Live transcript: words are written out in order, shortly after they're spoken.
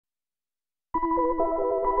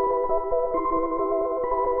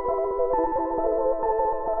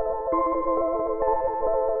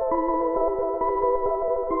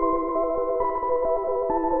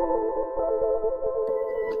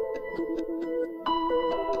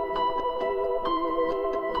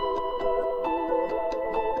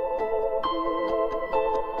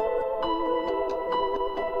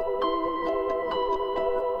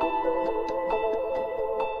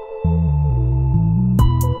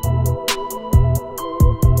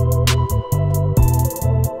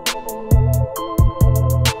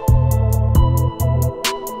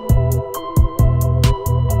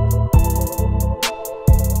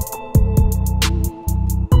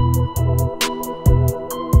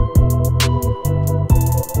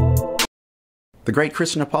The great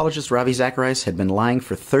Christian apologist Ravi Zacharias had been lying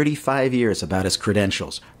for 35 years about his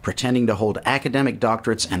credentials, pretending to hold academic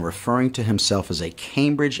doctorates and referring to himself as a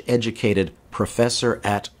Cambridge-educated professor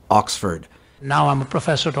at Oxford. Now I'm a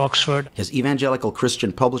professor at Oxford. His evangelical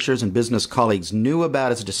Christian publishers and business colleagues knew about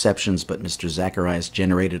his deceptions, but Mr. Zacharias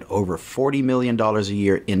generated over $40 million a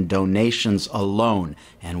year in donations alone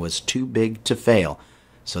and was too big to fail.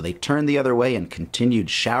 So they turned the other way and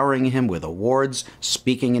continued showering him with awards,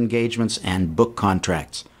 speaking engagements, and book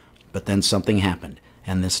contracts. But then something happened,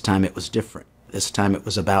 and this time it was different. This time it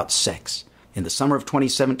was about sex. In the summer of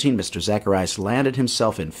 2017, Mr. Zacharias landed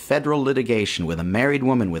himself in federal litigation with a married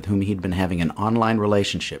woman with whom he'd been having an online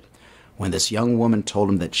relationship. When this young woman told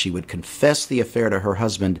him that she would confess the affair to her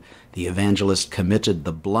husband, the evangelist committed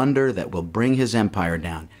the blunder that will bring his empire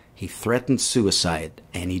down. He threatened suicide,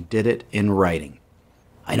 and he did it in writing.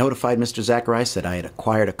 I notified Mr. Zacharias that I had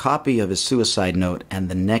acquired a copy of his suicide note, and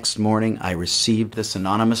the next morning I received this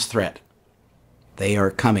anonymous threat. They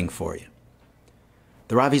are coming for you.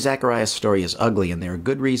 The Ravi Zacharias story is ugly, and there are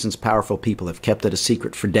good reasons powerful people have kept it a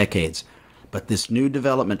secret for decades. But this new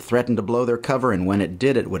development threatened to blow their cover, and when it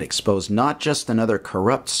did, it would expose not just another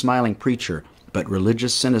corrupt, smiling preacher, but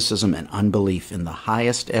religious cynicism and unbelief in the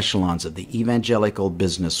highest echelons of the evangelical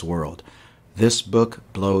business world. This book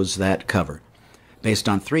blows that cover. Based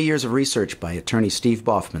on 3 years of research by attorney Steve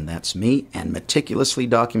Baughman, that's me, and meticulously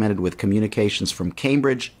documented with communications from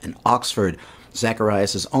Cambridge and Oxford,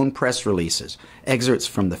 Zacharias' own press releases, excerpts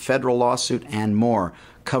from the federal lawsuit, and more,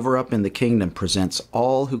 Cover Up in the Kingdom presents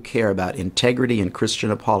all who care about integrity and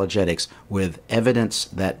Christian apologetics with evidence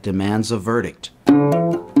that demands a verdict.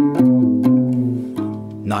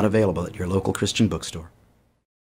 Not available at your local Christian bookstore.